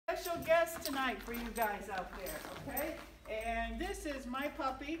special guest tonight for you guys out there, okay? And this is my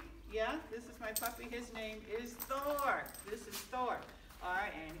puppy. Yeah, this is my puppy. His name is Thor. This is Thor. All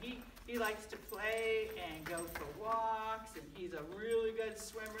right, and he likes to play and go for walks, and he's a really good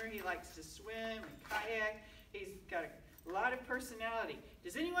swimmer. He likes to swim and kayak. He's got a lot of personality.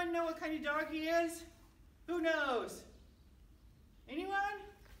 Does anyone know what kind of dog he is? Who knows? Anyone?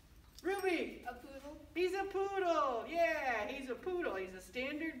 Ruby? A poodle? He's a poodle. Yeah, he's a poodle. He's a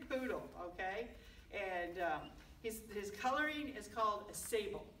standard poodle, okay? And his coloring is called a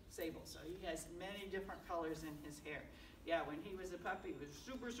sable. So he has many different colors in his hair. Yeah, when he was a puppy, he was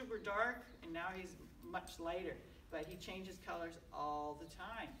super, super dark, and now he's much lighter. But he changes colors all the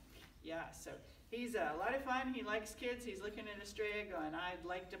time. Yeah, so he's a lot of fun. He likes kids. He's looking at Estrella going, I'd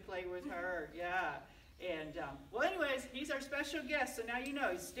like to play with her. Yeah. And, well, anyways, he's our special guest. So now you know,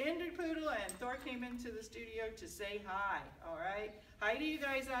 he's standard poodle, and Thor came into the studio to say hi, all right? Hi to you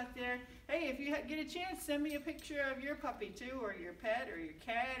guys out there. Hey, if you get a chance, send me a picture of your puppy, too, or your pet, or your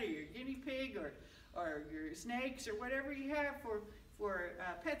cat, or your guinea pig, or your snakes, or whatever you have for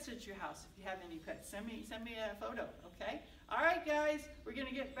pets at your house. If you have any pets, send me a photo, okay? All right, guys, we're going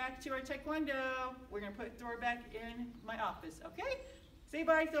to get back to our taekwondo. We're going to put Thor back in my office, okay? Say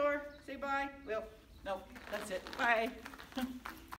bye, Thor. Say bye. Well, no, that's it. Bye.